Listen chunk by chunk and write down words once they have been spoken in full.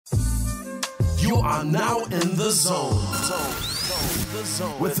You are now in the zone.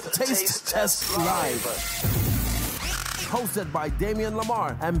 With Taste Test Live. Hosted by Damian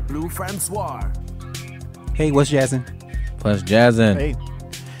Lamar and Blue Francois. Hey, what's jazzin'? Plus jazzin'. Hey.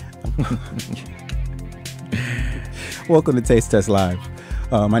 Welcome to Taste Test Live.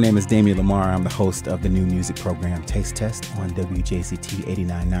 My name is Damian Lamar. I'm the host of the new music program Taste Test on WJCT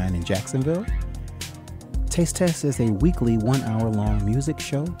 89.9 in Jacksonville. Taste Test is a weekly 1 hour long music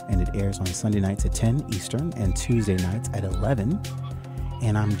show, and it airs on Sunday nights at 10 Eastern and Tuesday nights at 11.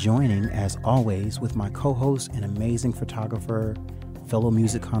 And I'm joining, as always, with my co-host, an amazing photographer, fellow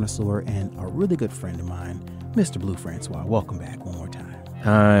music connoisseur, and a really good friend of mine, Mr. Blue Francois. Welcome back one more time.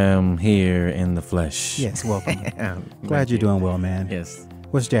 I am here in the flesh. Yes, welcome. Glad you're doing well, man. Yes.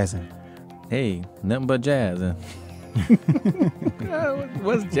 What's jazzing? Hey, nothing but jazzin'.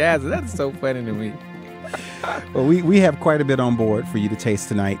 What's jazzin'? That's so funny to me. Well, we have quite a bit on board for you to taste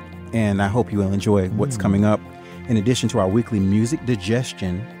tonight, and I hope you will enjoy what's coming up. In addition to our weekly music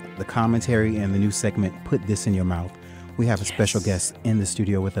digestion, the commentary, and the new segment, Put This in Your Mouth, we have a special guest in the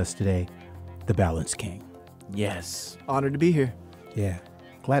studio with us today, the Balance King. Yes. Honored to be here. Yeah,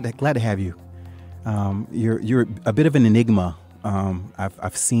 glad to have you. You're a bit of an enigma.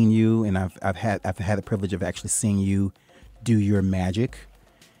 I've seen you, and I've had the privilege of actually seeing you do your magic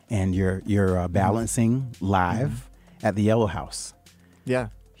and your balancing live at the Yellow House. Yeah.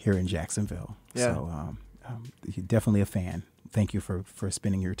 Here in Jacksonville. Yeah. So you're definitely a fan. Thank you for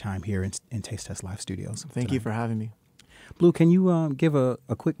spending your time here in Taste Test Live Studios. Thank you for having me. Blue, can you give a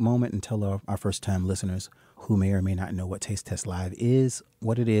quick moment and tell our first-time listeners who may or may not know what Taste Test Live is,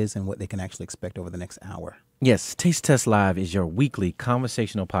 what it is, and what they can actually expect over the next hour? Yes, Taste Test Live is your weekly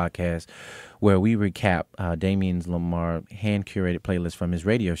conversational podcast where we recap Damian Lamar hand-curated playlist from his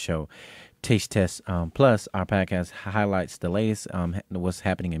radio show, Taste Test Plus. Our podcast highlights the latest, what's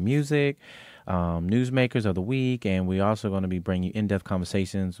happening in music, newsmakers of the week, and we're also going to be bringing you in-depth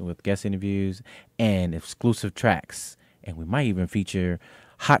conversations with guest interviews and exclusive tracks. And we might even feature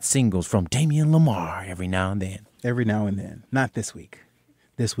hot singles from Damian Lamar every now and then. Every now and then. Not this week.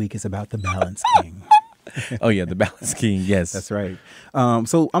 This week is about the Balance King. Oh, yeah, the Balance King, yes. That's right.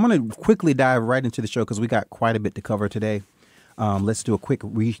 So I'm going to quickly dive right into the show because we got quite a bit to cover today. Let's do a quick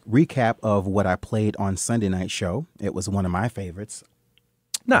recap of what I played on Sunday night show. It was one of my favorites.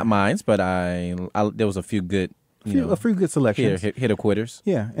 Not mine, but I there was a few good, a few good selections. Hitter quitters.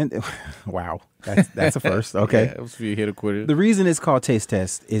 Yeah, and wow, that's a first. Okay, Yeah, it was a few hitter quitters. The reason it's called Taste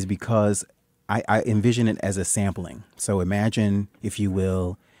Test is because I envision it as a sampling. So imagine, if you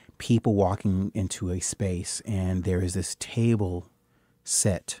will, people walking into a space and there is this table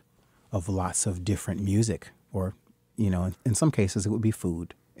set of lots of different music, or in some cases it would be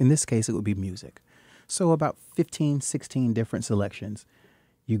food. In this case, it would be music. So about 15, 16 different selections.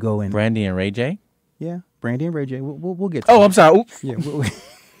 You go in. Brandy and Ray J? Yeah, Brandy and Ray J. We'll get to Oh, that. I'm sorry. Oops. Yeah,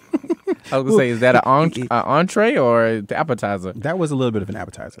 I was going to say, is that an entree or an appetizer? that was a little bit of an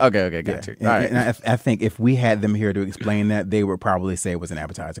appetizer. Okay, got you. And, All right. and I think if we had them here to explain that, they would probably say it was an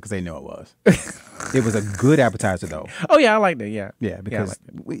appetizer because they know it was. It was a good appetizer, though. Oh, yeah, I like that, yeah. Yeah, because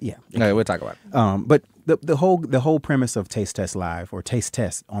Okay, we'll talk about it. But the whole premise of Taste Test Live, or Taste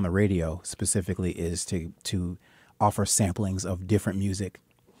Test on the radio specifically, is to offer samplings of different music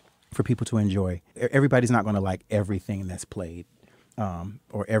for people to enjoy. Everybody's not going to like everything that's played,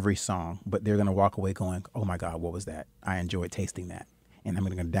 or every song, but they're going to walk away going, "Oh my God, what was that? I enjoyed tasting that," and I'm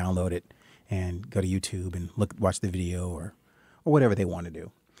going to download it and go to YouTube and watch the video or whatever they want to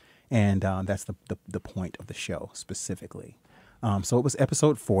do. And that's the point of the show specifically. So it was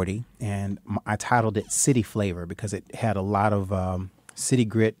episode 40, and I titled it City Flavor because it had a lot of city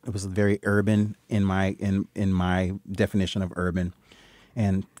grit. It was very urban in my definition of urban,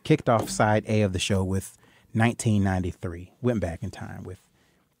 and kicked off side A of the show with 1993. Went back in time with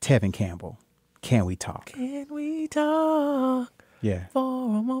Tevin Campbell. Can We Talk? Can we talk? Yeah.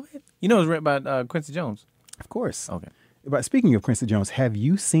 For a moment. You know it was written by Quincy Jones. Of course. Okay. But speaking of Quincy Jones, have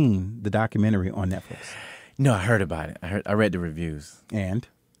you seen the documentary on Netflix? No, I heard about it. I read the reviews. And?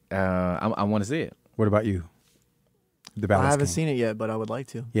 I want to see it. What about you? The Balance I haven't King. seen it yet, but I would like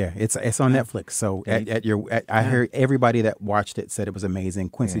to. Yeah, it's on Netflix. So I heard everybody that watched it said it was amazing.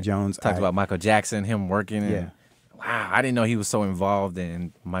 Quincy Jones Talked about Michael Jackson, him working. Yeah. Wow, I didn't know he was so involved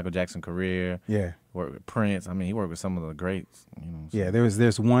in Michael Jackson's career. Yeah. Worked with Prince. I mean, he worked with some of the greats. So. Yeah,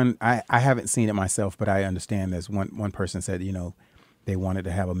 there's one. I haven't seen it myself, but I understand there's one person said, they wanted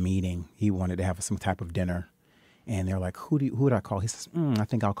to have a meeting. He wanted to have some type of dinner. And they're like, who would I call? He says, I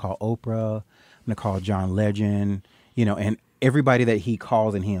think I'll call Oprah. I'm going to call John Legend. And everybody that he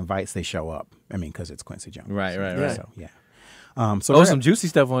calls and he invites, they show up. I mean, because it's Quincy Jones. Right. So, yeah. So some juicy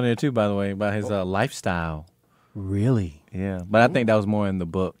stuff on there too, by the way, about his lifestyle. Really? Yeah, but I think that was more in the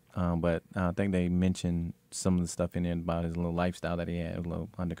book. But I think they mentioned some of the stuff in there about his little lifestyle that he had, a little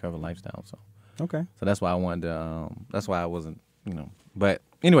undercover lifestyle. So Okay. so that's why I wanted to. That's why I wasn't, But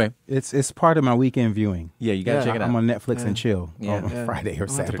anyway, It's part of my weekend viewing. yeah, you gotta check it out. I'm on Netflix and chill Yeah. on Friday or I'll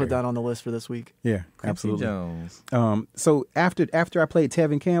have Saturday. to put that on the list for this week. Yeah, Quincy absolutely. Jones. So after I played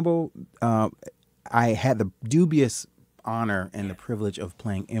Tevin Campbell, I had the dubious honor and the privilege of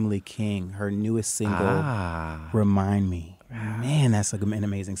playing Emily King, her newest single, "Remind Me." Man, that's an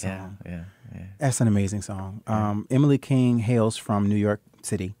amazing song. Yeah. That's an amazing song. Emily King hails from New York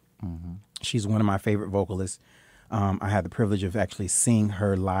City. Mm-hmm. She's one of my favorite vocalists. I had the privilege of actually seeing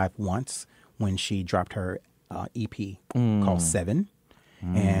her live once when she dropped her EP called Seven.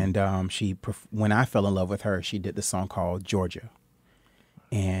 And when I fell in love with her, she did the song called Georgia.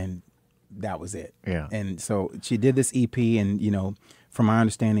 And that was it. Yeah. And so she did this EP, and, from my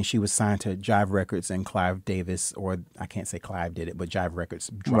understanding, she was signed to Jive Records, and Clive Davis, or I can't say Clive did it, but Jive Records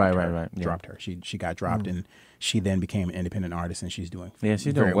dropped her. Right. Yeah. Dropped her. She got dropped, and she then became an independent artist, and she's doing She's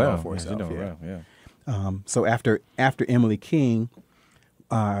very doing well for herself. She's doing well. Yeah. So after Emily King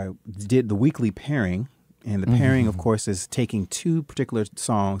did the weekly pairing, and the pairing, of course, is taking two particular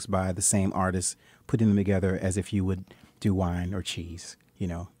songs by the same artist, putting them together as if you would do wine or cheese,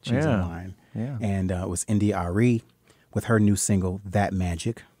 cheese and wine. Yeah. And it was India Ari with her new single, That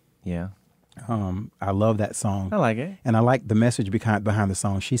Magic. Yeah. I love that song. I like it. And I like the message behind the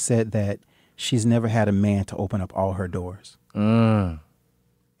song. She said that she's never had a man to open up all her doors. And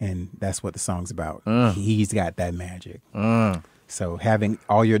that's what the song's about. He's got that magic. So having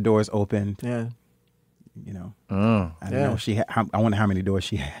all your doors opened, Yeah. I don't know. I wonder how many doors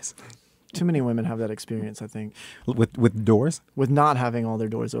she has. Too many women have that experience, I think, With doors? with not having all their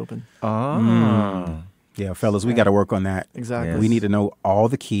doors open. Yeah, fellas, we got to work on that. Exactly. Yes. We need to know all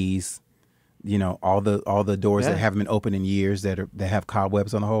the keys, all the doors that Yeah. haven't been opened in years that have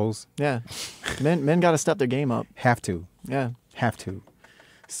cobwebs on the holes. Yeah. Men got to step their game up. Have to. Yeah. Have to.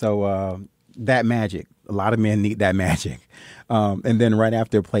 So that magic, a lot of men need that magic. And then right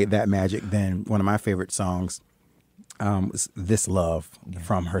after I played That Magic, then one of my favorite songs was This Love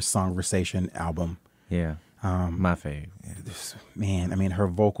from her Songversation album. Yeah. My fave. Man, I mean, her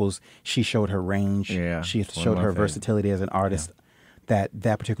vocals, she showed her range. Yeah, She it's one of showed my her favorite. versatility as an artist. That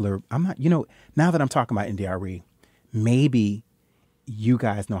particular, I'm not, now that I'm talking about NDRE, maybe you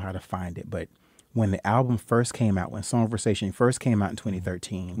guys know how to find it, but when the album first came out, when Songversation first came out in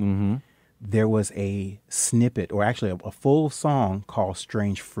 2013, there was a snippet, or actually a full song called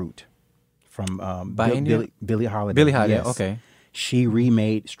Strange Fruit from By India? Billie Holiday. Billie Holiday, Yes. okay. She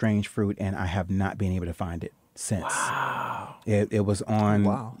remade Strange Fruit, and I have not been able to find it since. Wow. It was on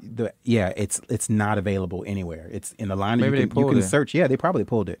Wow. it's not available anywhere. It's in the line. Maybe they you pulled can it. search. Yeah, they probably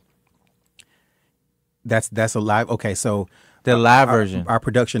pulled it. That's a live. Okay, so The live version. Our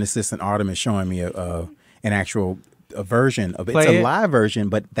production assistant Artem is showing me an actual version of it. Play It's a it. live version,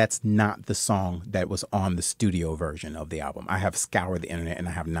 but that's not the song that was on the studio version of the album. I have scoured the internet and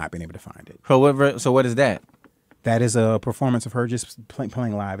I have not been able to find it. So what is that? That is a performance of her just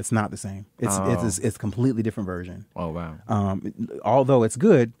playing live. It's not the same. It's a completely different version. Oh wow. Although it's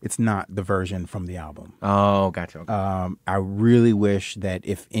good, it's not the version from the album. Oh, gotcha. Okay. I really wish that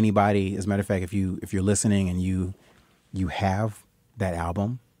if anybody, as a matter of fact, if you're listening and you have that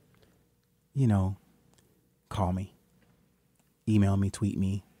album, call me, email me, tweet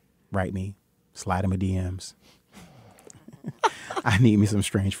me, write me, slide in my DMs. I need me some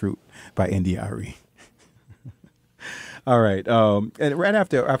Strange Fruit by NDRE. All right. And right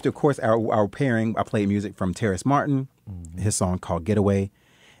after, of course, our pairing, I played music from Terrace Martin, his song called Getaway.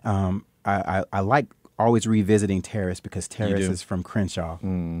 I like always revisiting Terrace because Terrace do. is from Crenshaw,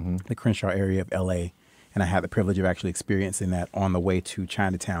 the Crenshaw area of L.A., and I had the privilege of actually experiencing that on the way to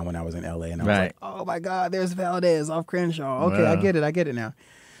Chinatown when I was in L.A. And I was Right. like, oh, my God, there's Valdez off Crenshaw. Okay, Wow. I get it now.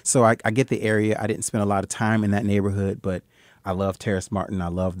 So I get the area. I didn't spend a lot of time in that neighborhood, but I love Terrace Martin. I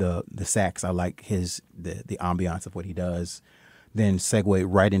love the sax. I like the ambiance of what he does. Then segue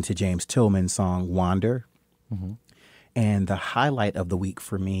right into James Tillman's song Wander. And the highlight of the week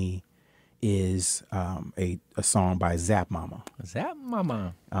for me is a song by Zap Mama. Zap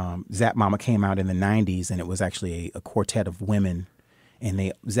Mama. Zap Mama came out in the 90s, and it was actually a quartet of women.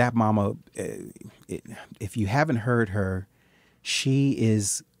 And Zap Mama, if you haven't heard her, she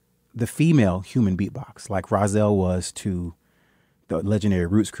is the female human beatbox, like Rozelle was to the legendary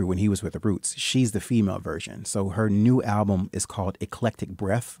Roots crew when he was with the Roots. She's the female version. So her new album is called Eclectic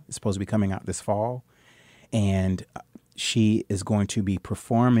Breath. It's supposed to be coming out this fall. And she is going to be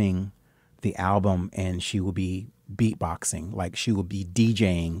performing the album, and she will be beatboxing. Like she will be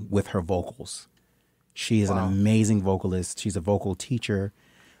DJing with her vocals. She is an amazing vocalist. She's a vocal teacher.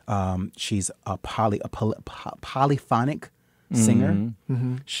 She's a polyphonic singer.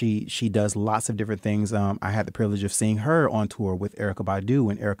 She does lots of different things. I had the privilege of seeing her on tour with Erykah Badu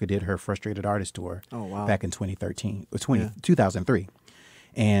when Erykah did her Frustrated Artist tour back in 2003.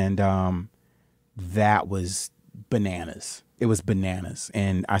 And that was bananas. It was bananas.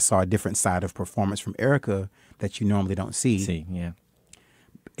 And I saw a different side of performance from Erykah that you normally don't see.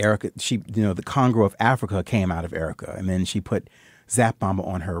 Erykah, the Congo of Africa came out of Erykah, and then she put Zap Mama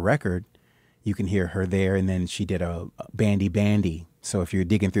on her record. You can hear her there, and then she did a Bandy Bandy. So if you're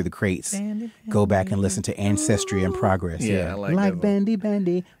digging through the crates, go back and listen to Ancestry in Progress. Yeah, I like that Bandy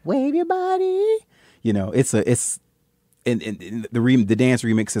Bandy, wave your body. You know, the dance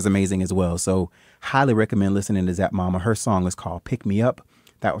remix is amazing as well. So highly recommend listening to Zap Mama. Her song is called Pick Me Up.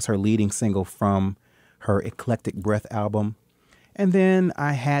 That was her leading single from her Eclectic Breath album. And then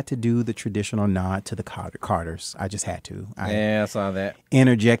I had to do the traditional nod to the Carters. I just had to. I saw that.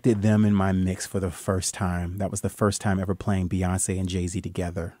 Interjected them in my mix for the first time. That was the first time ever playing Beyonce and Jay-Z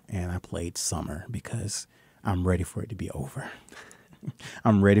together. And I played Summer because I'm ready for it to be over.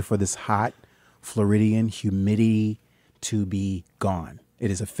 I'm ready for this hot Floridian humidity to be gone.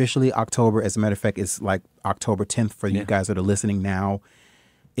 It is officially October. As a matter of fact, it's like October 10th for you guys that are listening now.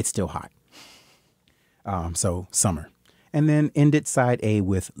 It's still hot. So Summer. And then ended side A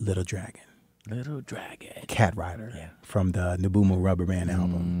with Little Dragon. Cat Rider from the Nabumo Rubber Band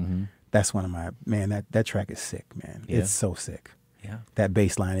album. That's one of my, man, that track is sick, man. It's so sick. Yeah. That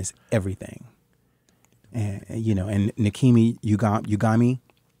bass line is everything. And, and Nikimi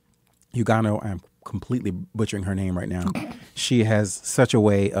Yugano, I'm completely butchering her name right now. She has such a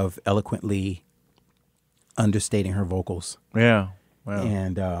way of eloquently understating her vocals. Yeah. Wow.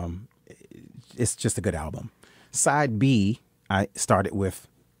 And it's just a good album. Side B, I started with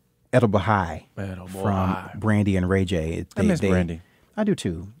Edible High from Brandy and Ray J. I miss Brandy. I do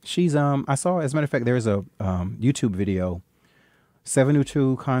too. She's I saw, as a matter of fact, there's a YouTube video,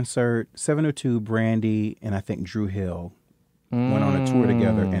 702 concert, 702 Brandy, and I think Drew Hill went on a tour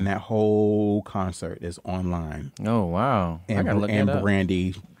together, and that whole concert is online. Oh wow! And, I gotta look it up.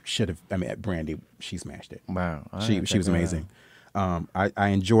 Brandy Brandy, she smashed it. Wow, she was amazing. I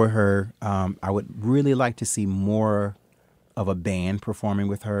enjoy her. I would really like to see more of a band performing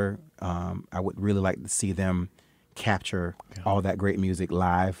with her. I would really like to see them capture all that great music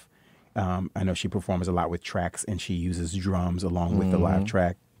live. I know she performs a lot with tracks and she uses drums along with the live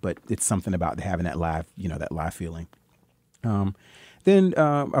track, but it's something about having that live, that live feeling. Then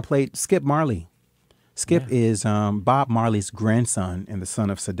I played Skip Marley. Skip is Bob Marley's grandson and the son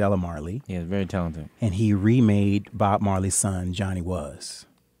of Cedella Marley. Yeah, very talented. And he remade Bob Marley's son, Johnny Was.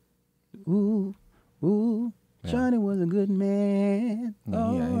 Ooh, ooh, Johnny was a good man.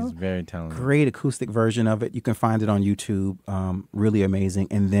 Yeah, he's very talented. Great acoustic version of it. You can find it on YouTube. Really amazing.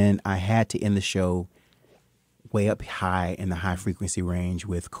 And then I had to end the show way up high in the high frequency range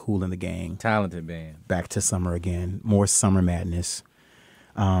with Kool and the Gang. Talented band. Back to Summer again. More Summer Madness.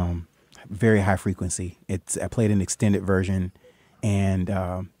 Very high frequency. I played an extended version, and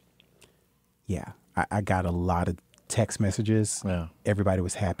I got a lot of text messages. Yeah. Everybody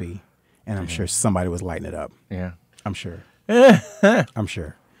was happy, and I'm sure somebody was lighting it up. Yeah, I'm sure. I'm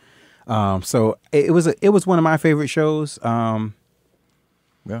sure. So it was one of my favorite shows. Yeah.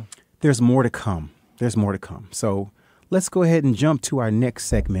 There's more to come. So let's go ahead and jump to our next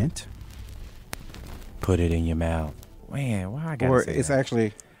segment. Put it in your mouth. Man, why I gotta Or say it's that?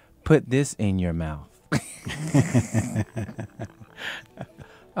 actually Put this in your mouth.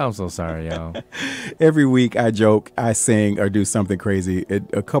 I'm so sorry, y'all. every week I joke, I sing, or do something crazy.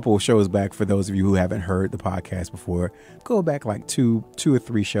 A couple of shows back, for those of you who haven't heard the podcast before, go back like two or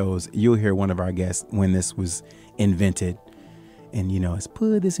three shows. You'll hear one of our guests when this was invented. And, it's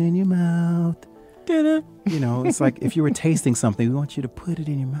put this in your mouth. It's like if you were tasting something, we want you to put it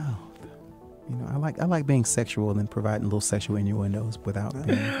in your mouth. I like being sexual and providing little sexual innuendos without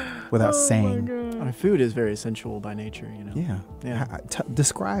saying. Food is very sensual by nature, Yeah.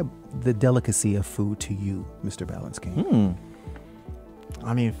 Describe the delicacy of food to you, Mr. Balance King.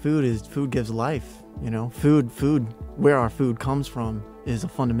 I mean, food gives life. Food. Where our food comes from is a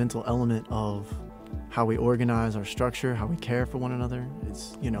fundamental element of how we organize our structure, how we care for one another.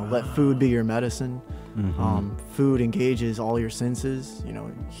 It's let food be your medicine. Food engages all your senses.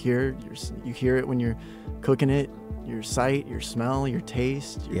 You hear it when you're cooking it. Your sight, your smell, your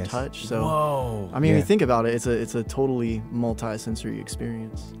taste, your touch. So, whoa! I mean, if you think about it, it's a totally multi-sensory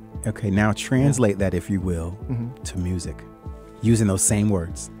experience. Okay, now translate that, if you will, to music, using those same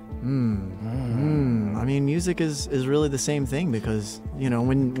words. I mean, music is really the same thing, because, you know,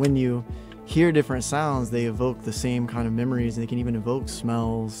 when you hear different sounds, they evoke the same kind of memories, and they can even evoke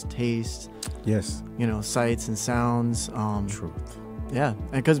smells, tastes, Yes. you know, sights and sounds. Truth. Yeah,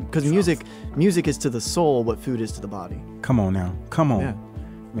 and because music is to the soul what food is to the body. Come on now. Come on. Yeah.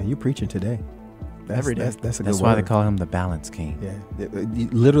 Man, you preaching today. Every day. That's a good That's why they word. call him the balance king. Yeah.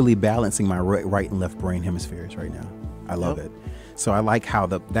 Literally balancing my right and left brain hemispheres right now. I love Yep. it. So I like how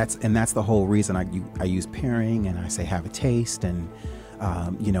that's the whole reason I use pairing, and I say have a taste, and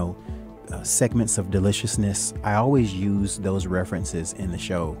you know, segments of deliciousness. I always use those references in the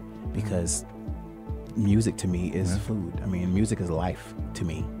show because music to me is food. I mean, music is life to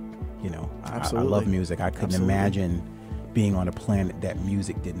me. You know, I Absolutely. love music. I couldn't Absolutely. imagine being on a planet that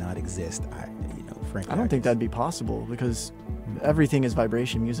music did not exist. Frankly, I don't think that'd be possible, because everything is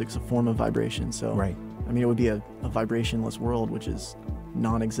vibration. Music's a form of vibration. So, Right. I mean, it would be a vibrationless world, which is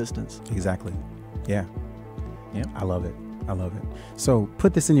non-existence. Exactly. Yeah. Yeah. I love it. I love it. So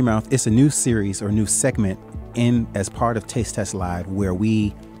put this in your mouth. It's a new series or new segment in as part of Taste Test Live where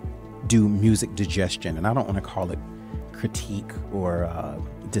we do music digestion. And I don't want to call it critique or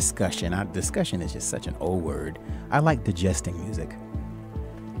discussion. Discussion is just such an old word. I like digesting music.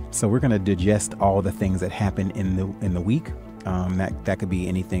 So we're going to digest all the things that happen in the week. That could be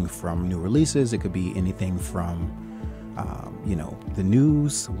anything from new releases. It could be anything from you know, the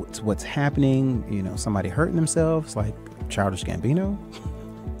news, what's happening, you know, somebody hurting themselves, like Childish Gambino.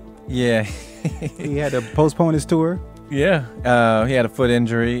 Yeah. He had to postpone his tour. Yeah. He had a foot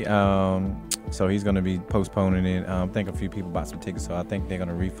injury. So he's going to be postponing it. I think a few people bought some tickets, so I think they're going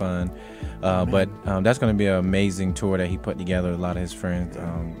to refund. But that's going to be an amazing tour that he put together. A lot of his friends,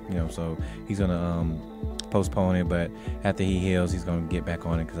 you know, so he's going to postpone it. But after he heals, he's going to get back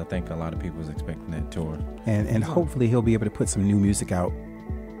on it, because I think a lot of people was expecting that tour. And hopefully he'll be able to put some new music out.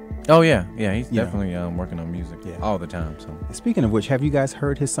 Oh yeah, yeah, he's Yeah. definitely working on music all the time. So Speaking of which, have you guys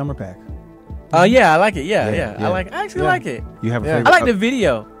heard his summer pack? yeah, I like it. Yeah, Yeah, yeah, yeah. I actually Yeah. like it. You have a Yeah. favorite? I like the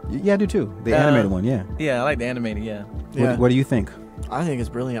video. Yeah, I do too. The animated one, yeah. Yeah, I like the animated. Yeah. Yeah. What do you think? I think it's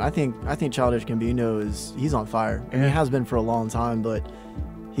brilliant. I think Childish Gambino he's on fire. And Yeah. he has been for a long time, but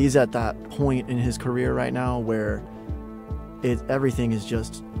he's at that point in his career right now where everything is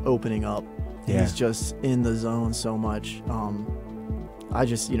just opening up. Yeah. He's just in the zone so much. I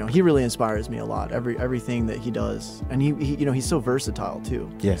just, you know, he really inspires me a lot. Everything that he does, and he you know, he's so versatile too.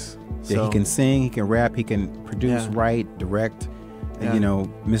 Yes. Yeah, So- he can sing, he can rap, he can produce, Yeah. write, direct. Yeah. You know,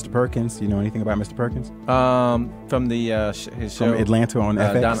 Mr. Perkins. You know anything about Mr. Perkins? From the his show From Atlanta on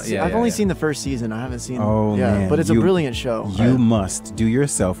FX. Donna- yeah, I've only yeah. seen the first season. I haven't seen. Oh, yeah, man. but it's a brilliant show. You must do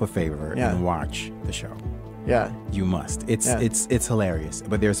yourself a favor Yeah. and watch the show. Yeah. You must. It's Yeah. it's hilarious.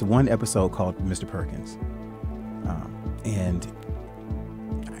 But there's one episode called Mr. Perkins, and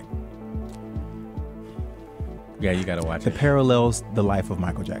Yeah, you gotta watch it it. parallels the life of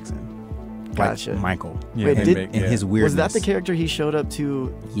Michael Jackson. Gotcha. Like Michael. Yeah, Wait, him did- big, And yeah. his weirdness. Was that the character he showed up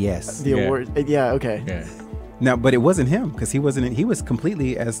to Yes. the Yeah. award? Yeah. Okay. Yeah. No, but it wasn't him because he wasn't. He was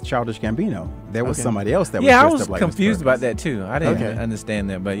completely as Childish Gambino. There was Okay. somebody else that was Yeah, I dressed was up like confused Mr. about that too. I didn't Okay. understand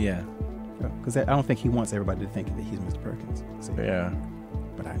that, but yeah. Because I don't think he wants everybody to think that he's Mr. Perkins. See? Yeah.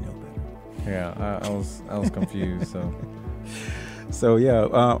 But I know better. Yeah, I was confused. So So yeah,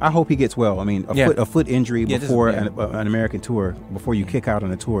 I hope he gets well. I mean, Yeah. a foot injury Yeah, this- before yeah. an American tour, before you kick out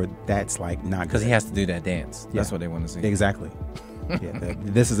on a tour, that's like not because good. he has to do that dance. That's Yeah. what they want to see. Exactly. Yeah,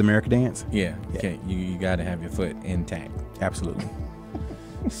 This Is America Dance. Yeah. Yeah. Okay. You got to have your foot intact. Absolutely.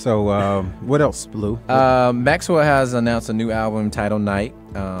 So what else, Blue? Maxwell has announced a new album titled Night.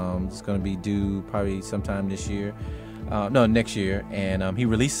 It's going to be due probably sometime this year. No, next year. And he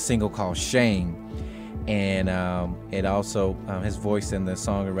released a single called Shame. And it also, his voice and the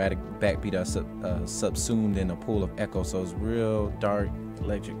song erratic backbeat are subsumed in a pool of echo. So it's real dark,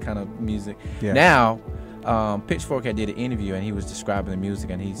 electric kind of music. Yeah. Now, Pitchfork had did an interview and he was describing the music,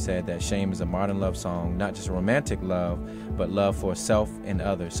 and he said that Shame is a modern love song, not just a romantic love, but love for self and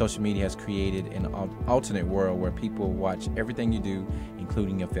others. Social media has created an alternate world where people watch everything you do,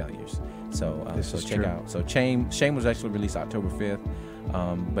 including your failures. So, This is check true. out. So Shame was actually released October 5th,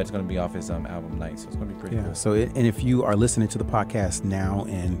 but it's going to be off his album Night, so it's going to be pretty Yeah. cool. So and if you are listening to the podcast now,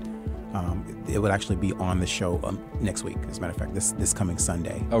 and it would actually be on the show next week. As a matter of fact, this coming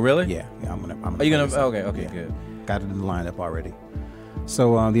Sunday. Oh, really? Yeah. I'm gonna. Are you play gonna? this. Okay, Yeah. good. Got it in the lineup already.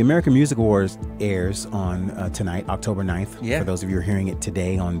 So the American Music Awards airs on tonight, October 9th. Yeah. For those of you who are hearing it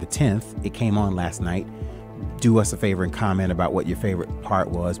today on the 10th, it came on last night. Do us a favor and comment about what your favorite part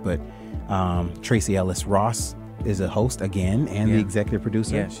was. But Tracy Ellis Ross is a host again and the Yeah. executive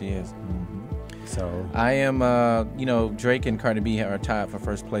producer. Yeah, she is. Mm-hmm. So I am, Drake and Cardi B are tied for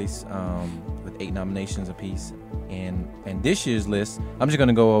first place with 8 nominations apiece. And this year's list, I'm just going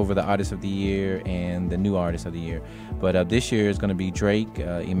to go over the Artist of the Year and the New Artist of the Year. But this year is going to be Drake,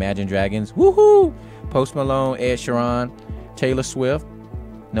 Imagine Dragons, woohoo! Post Malone, Ed Sheeran, Taylor Swift,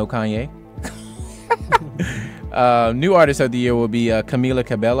 no Kanye. New Artist of the Year will be Camila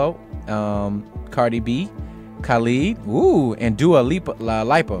Cabello, Cardi B, Khalid, and Dua Lipa.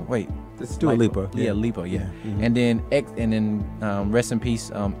 Wait. it's Dua Lipa. Yeah, Lipa, yeah. Mhm. And then rest in peace,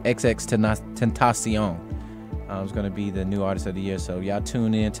 XX Tentacion. It's going to be the New Artist of the Year. So y'all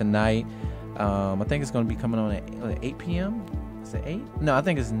tune in tonight. I think it's going to be coming on at 8 p.m. Is it 8? No, I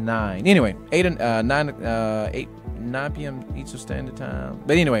think it's 9. Anyway, 9 p.m. Eastern Standard Time.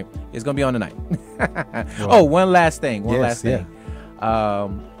 But anyway, it's going to be on tonight. Oh, one last thing.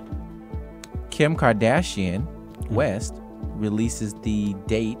 Kim Kardashian West releases the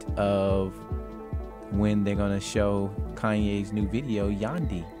date of when they're going to show Kanye's new video,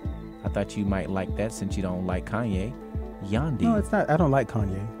 Yandi. I thought you might like that since you don't like Kanye. Yandi. No, it's not. I don't like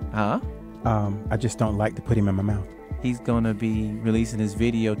Kanye. Huh? I just don't like to put him in my mouth. He's going to be releasing his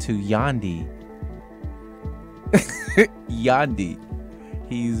video to Yandi. Yandi.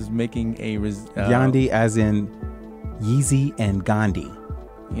 He's making a... Yandi as in Yeezy and Gandhi.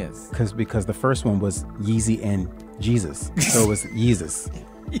 Yes. Because the first one was Yeezy and Jesus. So it was Yeezus.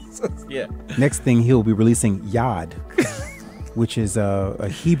 Jesus, yeah. Next thing, he'll be releasing Yad, which is a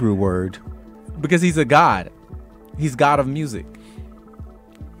Hebrew word. Because he's a god. He's god of music.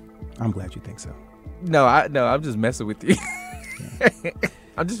 I'm glad you think so. No, I'm just messing with you.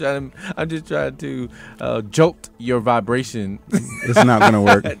 I'm just trying to jolt your vibration. It's not going to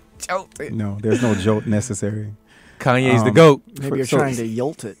work. Jolt it. No, there's no jolt necessary. Kanye's the GOAT. Maybe you're trying to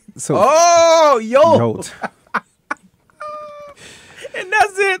yolt it. So Jolt. And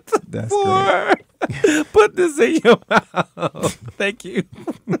that's it. That's great. Put this in your mouth. Thank you.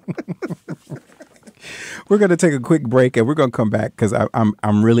 We're going to take a quick break and we're going to come back because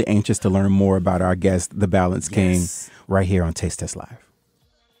I'm really anxious to learn more about our guest, the Balance King, right here on Taste Test Live.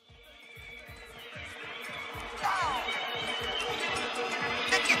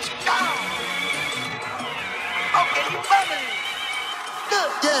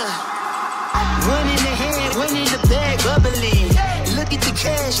 One in the hand, one in the bag, bubbling. Look at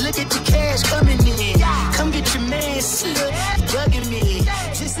the cash coming in. Come get your man, look, bugging me.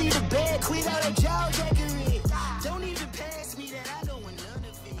 Just see the bag, quit all the jaw jackery. Don't even pass me that, I don't want none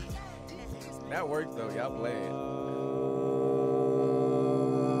of it. That worked though, y'all play it.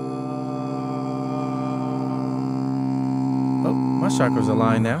 Oh, my chakras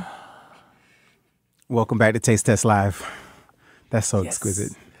aligned now. Welcome back to Taste Test Live. That's so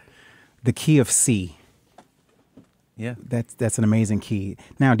exquisite. The key of C. Yeah. That's an amazing key.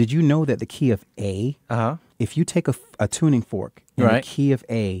 Now, did you know that the key of A, if you take a tuning fork and the key of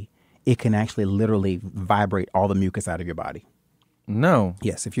A, it can actually literally vibrate all the mucus out of your body? No.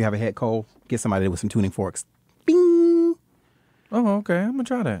 Yes. If you have a head cold, get somebody with some tuning forks. Bing! Oh, okay. I'm going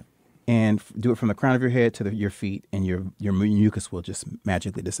to try that. And do it from the crown of your head to your feet, and your mucus will just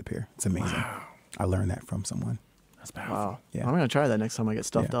magically disappear. It's amazing. Wow. I learned that from someone. That's powerful. Wow. Yeah. I'm going to try that next time I get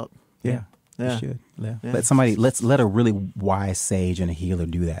stuffed up. Yeah. Yeah. You should. Yeah. Yeah. Let a really wise sage and a healer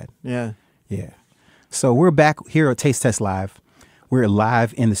do that. Yeah. Yeah. So we're back here at Taste Test Live. We're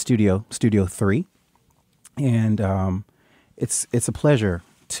live in the Studio 3. And it's a pleasure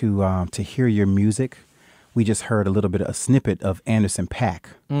to hear your music. We just heard a snippet of Anderson .Paak.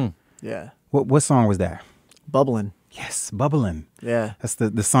 Yeah. What song was that? Bubbling. Yes, Bubbling. Yeah. That's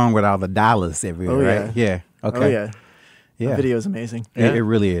the song with all the dollars everywhere, right? Yeah. Okay. Oh, yeah. Yeah. The video is amazing. It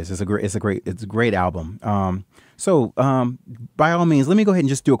really is. It's a great album. So by all means, let me go ahead and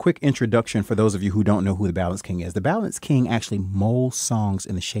just do a quick introduction for those of you who don't know who the Balance King is. The Balance King actually molds songs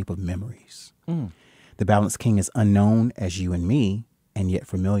in the shape of memories. The Balance King is unknown as you and me, and yet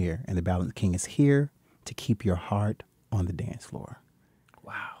familiar. And the Balance King is here to keep your heart on the dance floor.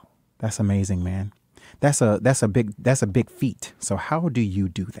 Wow. That's amazing, man. That's a big feat. So how do you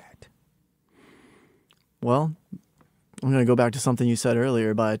do that? Well, I'm going to go back to something you said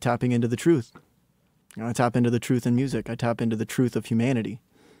earlier by tapping into the truth. I tap into the truth in music. I tap into the truth of humanity.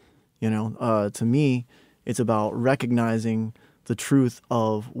 To me, it's about recognizing the truth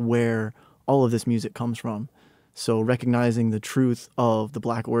of where all of this music comes from. So recognizing the truth of the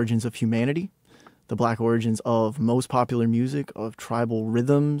black origins of humanity, the black origins of most popular music, of tribal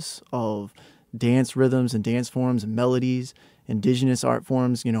rhythms, of dance rhythms and dance forms and melodies, indigenous art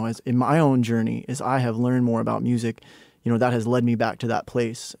forms. As in my own journey, as I have learned more about music, that has led me back to that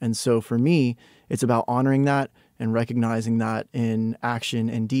place. And so for me, it's about honoring that and recognizing that in action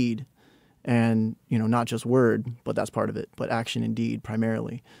and deed. and not just word, but that's part of it, but action and deed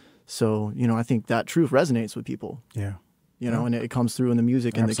primarily. So I think that truth resonates with people. Yeah. And it comes through in the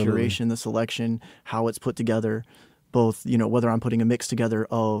music and Absolutely. the curation, the selection, how it's put together, both whether I'm putting a mix together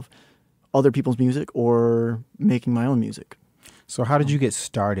of other people's music or making my own music. So how did you get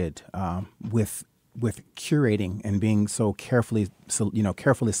started with curating and being so carefully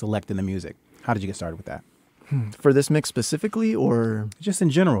selecting the music? How did you get started with that? For this mix specifically, or Just in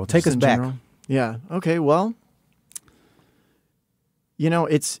general, take us in back. general? Yeah. Okay. Well,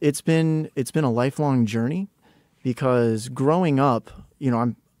 it's been a lifelong journey, because growing up,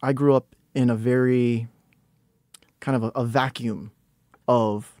 I grew up in a very kind of a vacuum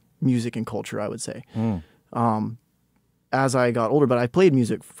of music and culture, I would say. As I got older, but I played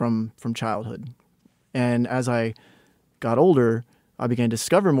music from childhood, and as I got older, I began to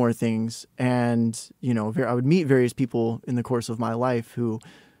discover more things, and I would meet various people in the course of my life who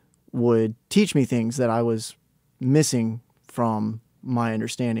would teach me things that I was missing from my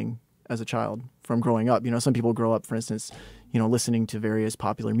understanding as a child from growing up. Some people grow up, for instance, listening to various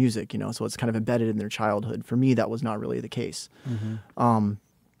popular music, so it's kind of embedded in their childhood. For me, that was not really the case.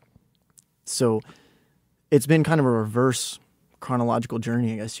 So it's been kind of a reverse chronological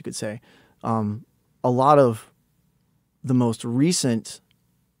journey, I guess you could say. A lot of the most recent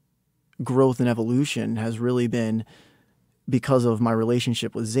growth and evolution has really been because of my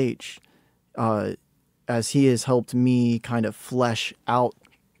relationship with Zach, as he has helped me kind of flesh out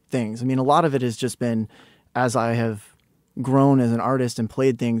things. I mean, a lot of it has just been as I have grown as an artist and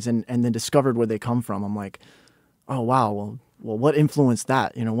played things and then discovered where they come from. I'm like, oh, wow, well, what influenced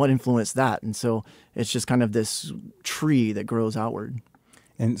that? What influenced that? And so it's just kind of this tree that grows outward.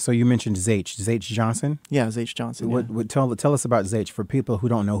 And so you mentioned Zach Johnson. Yeah, Zach Johnson. Tell us about Zach for people who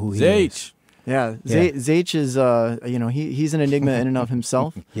don't know who he Zach. is. Yeah, Zach is he's an enigma in and of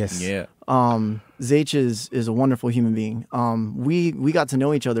himself. Yes. Yeah. Zach is a wonderful human being. We got to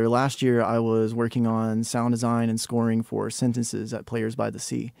know each other last year. I was working on sound design and scoring for Sentences at Players by the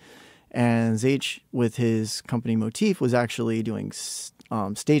Sea, and Zach, with his company Motif, was actually doing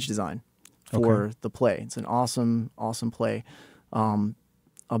stage design for the play. It's an awesome play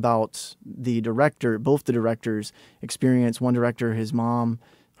about the director, both the directors' experience. One director, his mom,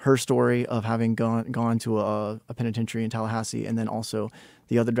 her story of having gone to a penitentiary in Tallahassee, and then also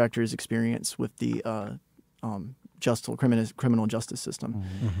the other director's experience with the criminal justice system.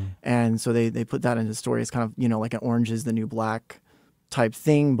 Mm-hmm. And so they put that into the story. It's kind of, like an Orange is the New Black type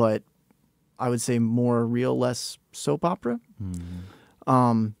thing, but I would say more real, less soap opera.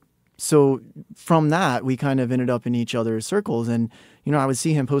 Mm-hmm. So from that, we kind of ended up in each other's circles. And, I would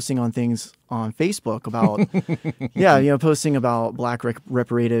see him posting on things on Facebook about, posting about Black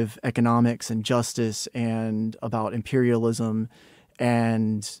reparative economics and justice, and about imperialism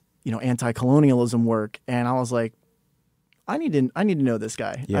and, anti-colonialism work. And I was like, I need to know this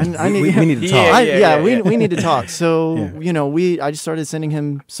guy. Yeah. We need to talk. We need to talk. So, Yeah. I just started sending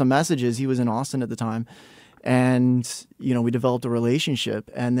him some messages. He was in Austin at the time. And, we developed a relationship.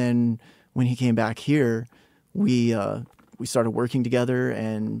 And then when he came back here, we started working together,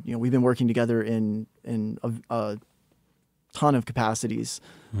 and, we've been working together in a ton of capacities,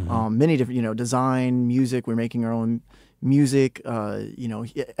 many different, design, music. We're making our own music,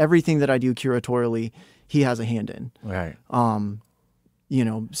 everything that I do curatorially, he has a hand in. Right.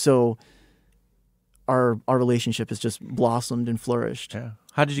 So our relationship has just blossomed and flourished. Yeah.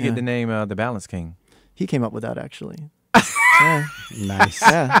 How did you get the name The Balance King? He came up with that, actually. Yeah. Nice.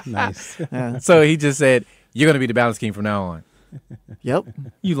 Yeah. Nice. Yeah. So he just said, "You're going to be the Balance King from now on." Yep.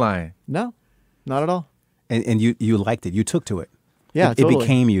 You lying? No, not at all. And you liked it. You took to it. Yeah, It totally.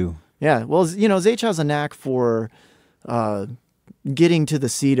 became you. Yeah. Well, Zach has a knack for getting to the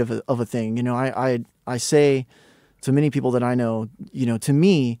seed of a thing. I say to many people that I know, to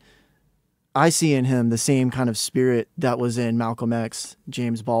me, I see in him the same kind of spirit that was in Malcolm X,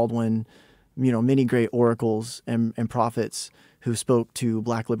 James Baldwin, many great oracles and prophets who spoke to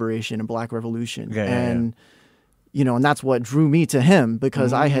Black liberation and Black revolution. And that's what drew me to him,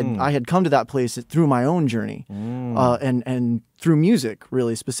 because I had come to that place through my own journey, and through music,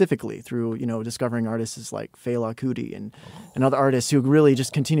 really specifically through discovering artists like Fela Kuti and other artists who really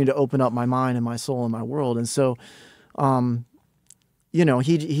just continue to open up my mind and my soul and my world. And so,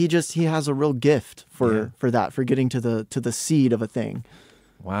 he has a real gift for that, for getting to the seed of a thing.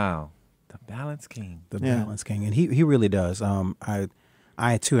 Wow. The Balance King. The Balance King. And he really does.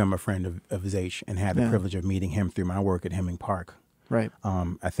 I too am a friend of Zach, and had the privilege of meeting him through my work at Hemming Park. Right.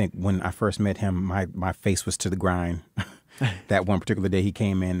 I think when I first met him, my face was to the grind. That one particular day he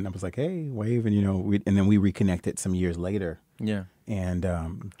came in, I was like, "Hey, wave," and and then we reconnected some years later. Yeah.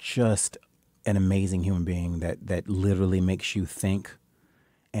 And just an amazing human being that literally makes you think,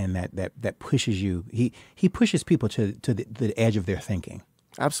 and that pushes you. He pushes people to the edge of their thinking.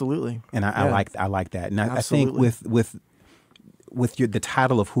 Absolutely. And I like that. And I think Absolutely. with the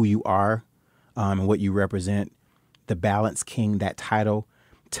title of who you are, and what you represent, the Balance King, that title,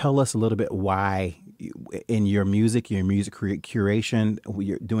 tell us a little bit why in your music curation,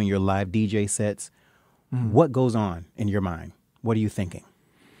 you're doing your live DJ sets, what goes on in your mind? What are you thinking?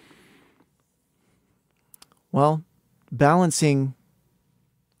 Well, balancing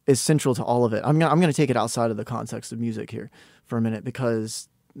is central to all of it. I'm gonna take it outside of the context of music here for a minute, because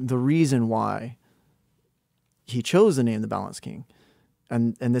the reason why he chose the name The Balance King,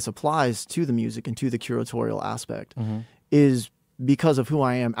 and this applies to the music and to the curatorial aspect, is because of who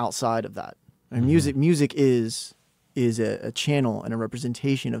I am outside of that. And music is a channel and a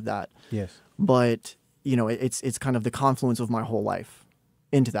representation of that. Yes. But it's kind of the confluence of my whole life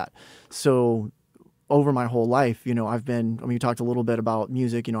into that. So over my whole life, you talked a little bit about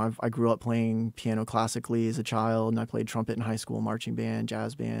music. I grew up playing piano classically as a child, and I played trumpet in high school, marching band,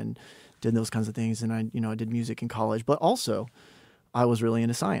 jazz band, did those kinds of things. And I did music in college, but also I was really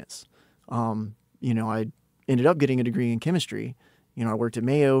into science. I ended up getting a degree in chemistry. I worked at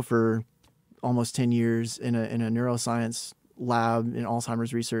Mayo for almost 10 years in a neuroscience lab in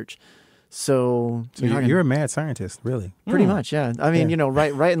Alzheimer's research. So you're a mad scientist, really. Pretty much, yeah. I mean,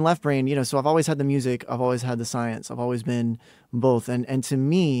 right and left brain, so I've always had the music, I've always had the science, I've always been both. And to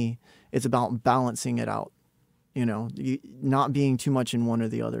me, it's about balancing it out, not being too much in one or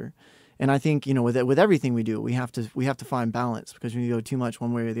the other. And I think, with everything we do, we have to find balance, because when you go too much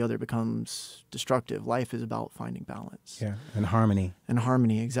one way or the other, it becomes destructive. Life is about finding balance. Yeah, and harmony. And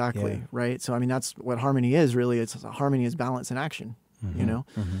harmony, exactly, Yeah. right? So, I mean, that's what harmony is, really. Harmony is balance in action.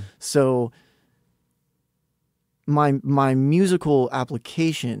 So my musical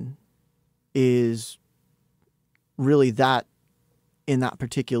application is really that in that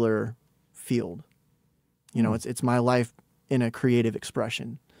particular field. It's my life in a creative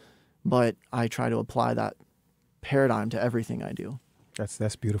expression, but I try to apply that paradigm to everything I do.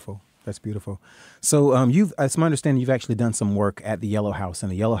 That's beautiful. That's beautiful. So it's my understanding you've actually done some work at the Yellow House,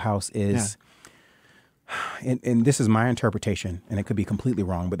 and the Yellow House is and this is my interpretation, and it could be completely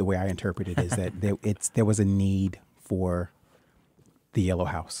wrong, but the way I interpret it is that there was a need for the Yellow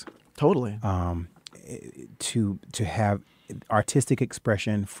House. Totally. To have artistic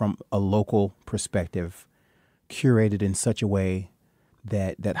expression from a local perspective, curated in such a way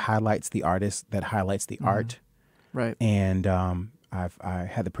that highlights the artist, that highlights the art. Right. And I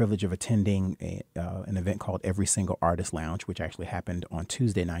had the privilege of attending an event called Every Single Artist Lounge, which actually happened on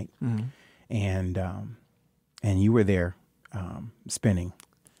Tuesday night. And you were there spinning.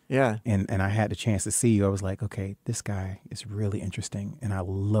 Yeah. And I had the chance to see you. I was like, okay, this guy is really interesting, and I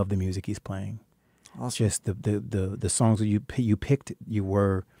love the music he's playing. Awesome. Just the songs that you picked, you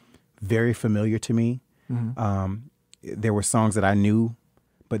were very familiar to me. There were songs that I knew,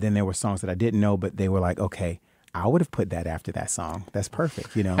 but then there were songs that I didn't know, but they were like, okay, I would have put that after that song. That's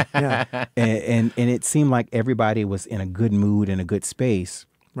perfect, Yeah. And it seemed like everybody was in a good mood and a good space.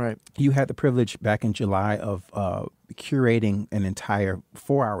 Right. You had the privilege back in July of curating an entire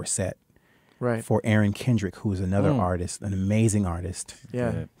 4-hour set for Erin Kendrick, who is another artist, an amazing artist.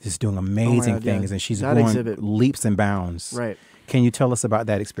 Yeah. Just doing amazing things, and she's going leaps and bounds. Right. Can you tell us about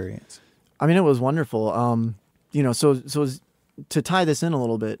that experience? I mean, it was wonderful. So to tie this in a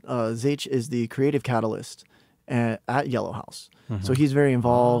little bit, Zach is the creative catalyst at Yellow House. So he's very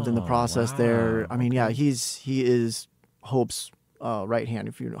involved in the process there. I mean, he is Hope's right hand.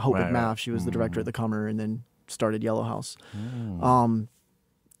 If you Hope at Math, she was the director at the Comer and then started Yellow House.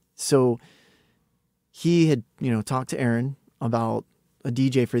 So he had talked to Erin about a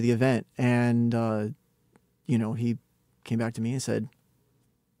DJ for the event, and he came back to me and said,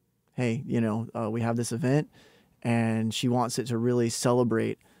 hey, we have this event, and she wants it to really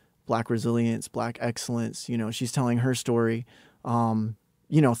celebrate Black resilience, Black excellence. She's telling her story.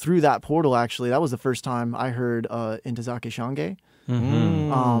 Through that portal, actually, that was the first time I heard Intezake Shange.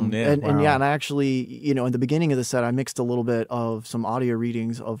 And I actually, in the beginning of the set, I mixed a little bit of some audio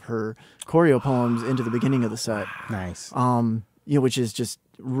readings of her choreo poems into the beginning of the set. Nice. Which is just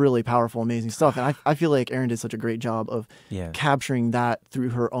really powerful, amazing stuff. And I feel like Erin did such a great job of capturing that through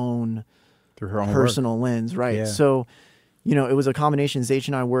her own personal lens, right? Yeah. So, it was a combination. Zach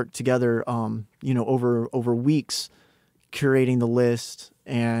and I worked together, over weeks, curating the list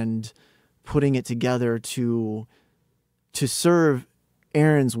and putting it together to serve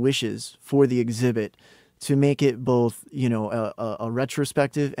Erin's wishes for the exhibit, to make it both, a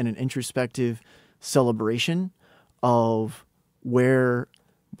retrospective and an introspective celebration of where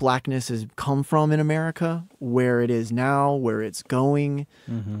Blackness has come from in America, where it is now, where it's going,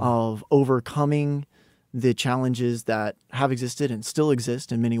 of overcoming the challenges that have existed and still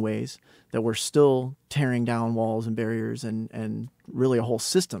exist in many ways, that we're still tearing down walls and barriers and really a whole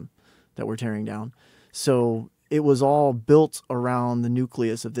system that we're tearing down. So it was all built around the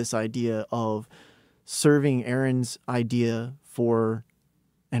nucleus of this idea of serving Erin's idea for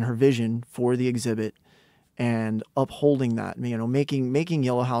and her vision for the exhibit and upholding that, making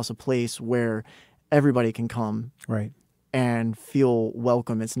Yellow House a place where everybody can come Right. and feel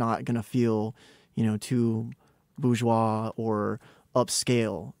welcome. It's not going to feel, too bourgeois or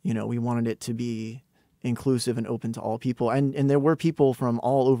upscale. We wanted it to be inclusive and open to all people. And there were people from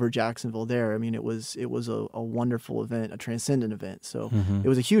all over Jacksonville there. I mean, it was a wonderful event, a transcendent event. So it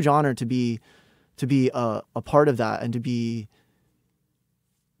was a huge honor to be a part of that and to be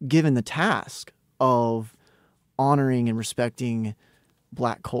given the task of honoring and respecting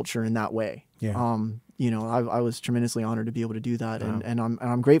Black culture in that way. Yeah. I was tremendously honored to be able to do that, and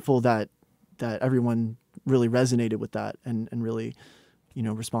I'm grateful that everyone really resonated with that and really,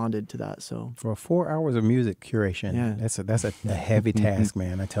 responded to that. So For 4 hours of music curation, Yeah. that's a heavy task,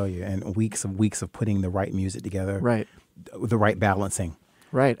 man. I tell you, and weeks of putting the right music together, right, the right balancing.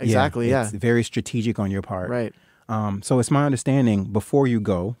 right, exactly, yeah, It's very strategic on your part, right. So it's my understanding before you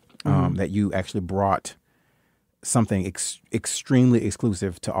go that you actually brought something extremely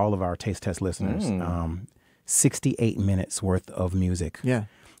exclusive to all of our Taste Test listeners. 68 minutes worth of music. Yeah.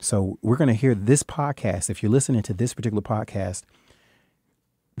 So we're going to hear this podcast. If you're listening to this particular podcast,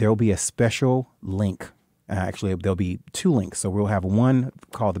 there will be a special link. Actually, there'll be 2 links. So we'll have one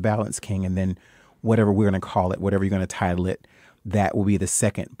called The Balance King, and then whatever we're going to call it, whatever you're going to title it, that will be the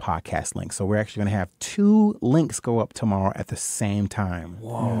second podcast link. So we're actually going to have 2 links go up tomorrow at the same time.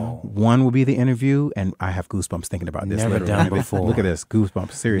 Whoa. One will be the interview, and I have goosebumps thinking about this. Never literally. done before. Look at this,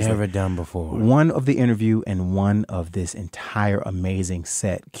 goosebumps, seriously. Never done before. One of the interview and one of this entire amazing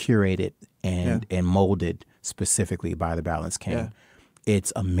set curated and molded specifically by the Balance King. Yeah.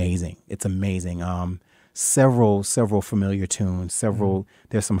 It's amazing. It's amazing. Several familiar tunes,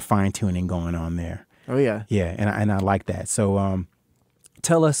 there's some fine tuning going on there. Oh yeah. Yeah, and I like that. So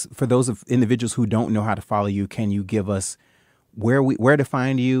tell us, for those of individuals who don't know how to follow you, can you give us where to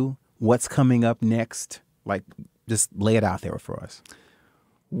find you, what's coming up next? Like, just lay it out there for us.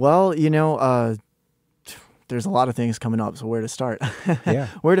 Well, there's a lot of things coming up, so where to start? Yeah.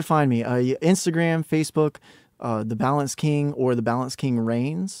 Where to find me? Instagram, Facebook, The Balance King or The Balance King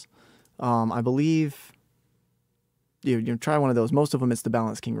Reigns. I believe you try one of those. Most of them, it's The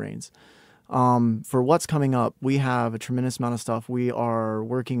Balance King Reigns. For what's coming up, we have a tremendous amount of stuff. We are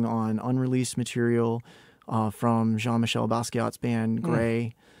working on unreleased material from Jean-Michel Basquiat's band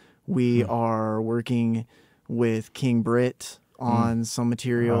Gray. We are working with King Britt on some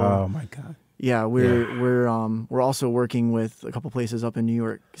material. Oh my God. Yeah, we're also working with a couple places up in New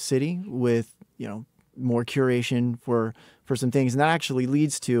York City with more curation for some things, and that actually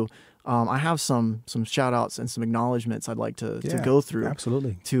leads to I have some shout outs and some acknowledgments I'd like to go through.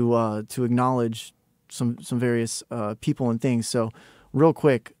 Absolutely. To acknowledge some various people and things. So real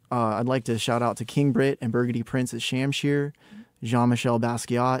quick, I'd like to shout out to King Britt and Burgundy Prince at Shamshir, Jean-Michel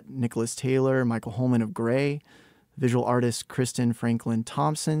Basquiat, Nicholas Taylor, Michael Holman of Gray, visual artists Kristen Franklin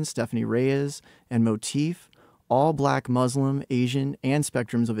Thompson, Stephanie Reyes, and Motif, all Black, Muslim, Asian, and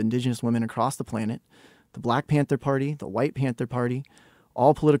spectrums of indigenous women across the planet, the Black Panther Party, the White Panther Party,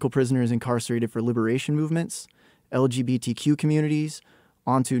 all political prisoners incarcerated for liberation movements, LGBTQ communities,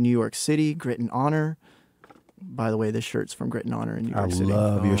 onto New York City, Grit and Honor. By the way, this shirt's from Grit and Honor in New York City. I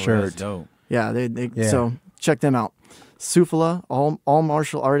love your shirt. That's dope. Yeah, so check them out. Sufala, all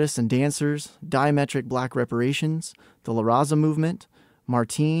martial artists and dancers, Diametric Black Reparations, the La Raza Movement,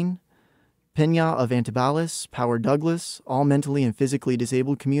 Martine, Pena of Antibalas, Power Douglas, all mentally and physically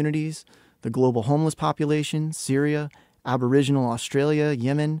disabled communities, the global homeless population, Syria, Aboriginal Australia,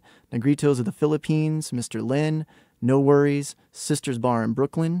 Yemen, Negritos of the Philippines, Mr. Lin, No Worries, Sisters Bar in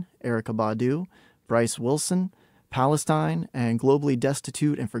Brooklyn, Erica Badu, Bryce Wilson, Palestine, and globally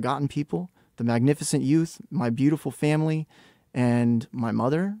destitute and forgotten people, the magnificent youth, my beautiful family, and my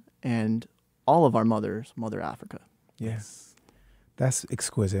mother, and all of our mothers, Mother Africa. Yes. That's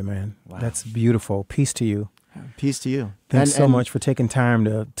exquisite, man. Wow. That's beautiful. Peace to you. Peace to you. Thanks so much for taking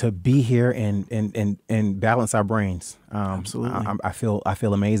time to be here and balance our brains. Absolutely. I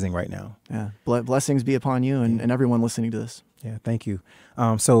feel amazing right now. Yeah. Blessings be upon you and everyone listening to this. Yeah, thank you.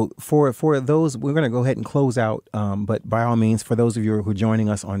 So for those, we're going to go ahead and close out. But by all means, for those of you who are joining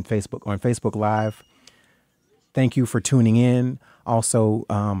us on Facebook Live, thank you for tuning in. Also,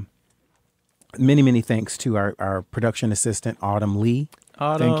 many thanks to our production assistant, Autumn Lee.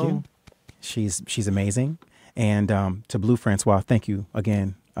 Autumn. Thank you. She's amazing. And to Blue Francois, thank you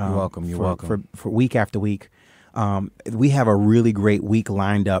again. You're welcome. You're welcome. For week after week. We have a really great week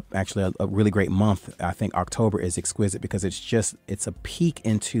lined up, actually a really great month. I think October is exquisite because it's a peek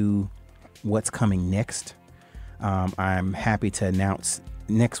into what's coming next. I'm happy to announce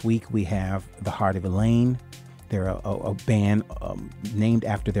next week we have The Heart of Elaine. They're a band named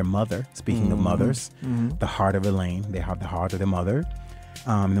after their mother. Speaking of mothers, The Heart of Elaine. They have the heart of their mother.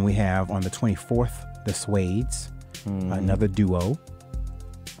 And then we have on the 24th, The Suedes, another duo.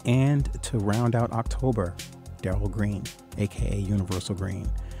 And to round out October, Daryl Green, aka Universal Green.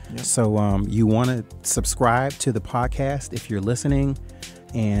 Yep. So you want to subscribe to the podcast if you're listening.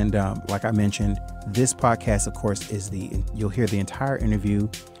 And like I mentioned, this podcast, of course, you'll hear the entire interview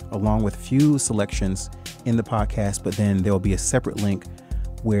along with few selections in the podcast, but then there'll be a separate link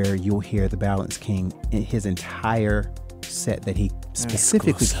where you'll hear the Balance King in his entire set that he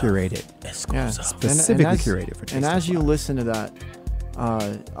specifically curated. Specifically curated for Taste And as Test you Live. listen to that,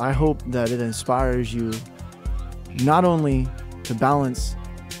 I hope that it inspires you not only to balance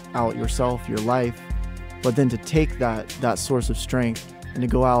out yourself, your life, but then to take that source of strength and to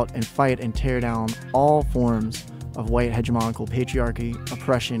go out and fight and tear down all forms of white hegemonical patriarchy,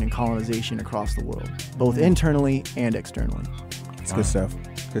 oppression, and colonization across the world, both internally and externally. It's good stuff.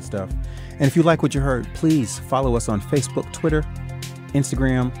 Good stuff. And if you like what you heard, please follow us on Facebook, Twitter,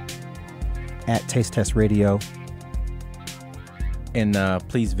 Instagram, at Taste Test Radio. And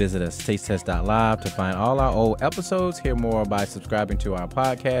please visit us, tastetest.live, to find all our old episodes. Hear more by subscribing to our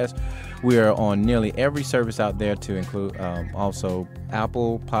podcast. We are on nearly every service out there, to include also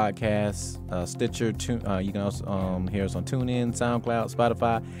Apple Podcasts, Stitcher. You can also hear us on TuneIn, SoundCloud,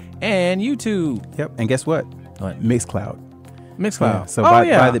 Spotify, and YouTube. Yep. And guess what? Mixcloud. Mixcloud. So by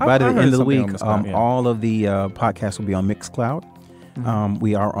the I end heard of the something week, on Mixcloud, yeah. all of the podcasts will be on Mixcloud.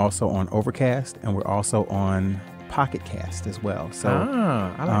 We are also on Overcast, and we're also on Pocket Cast as well. So,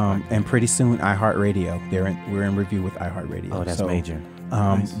 I like and pretty soon iHeartRadio. We're in review with iHeartRadio. Oh, that's major.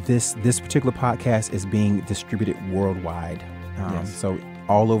 Nice. This particular podcast is being distributed worldwide. Yes. So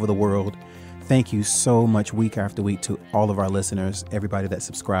all over the world. Thank you so much week after week to all of our listeners, everybody that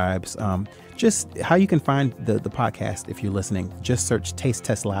subscribes. Just how you can find the podcast if you're listening. Just search Taste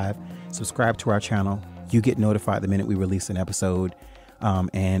Test Live, subscribe to our channel. You get notified the minute we release an episode.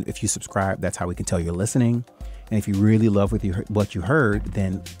 And if you subscribe, that's how we can tell you're listening. And if you really love what you heard,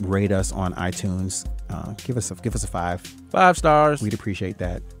 then rate us on iTunes. Give us a 5. 5 stars. We'd appreciate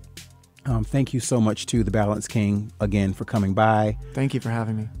that. Thank you so much to the Balance King again for coming by. Thank you for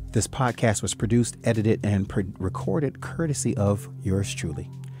having me. This podcast was produced, edited, and recorded courtesy of yours truly.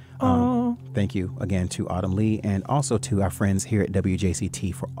 Thank you again to Autumn Lee, and also to our friends here at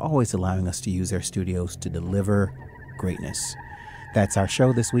WJCT for always allowing us to use their studios to deliver greatness. That's our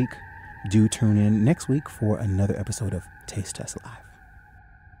show this week. Do tune in next week for another episode of Taste Test Live.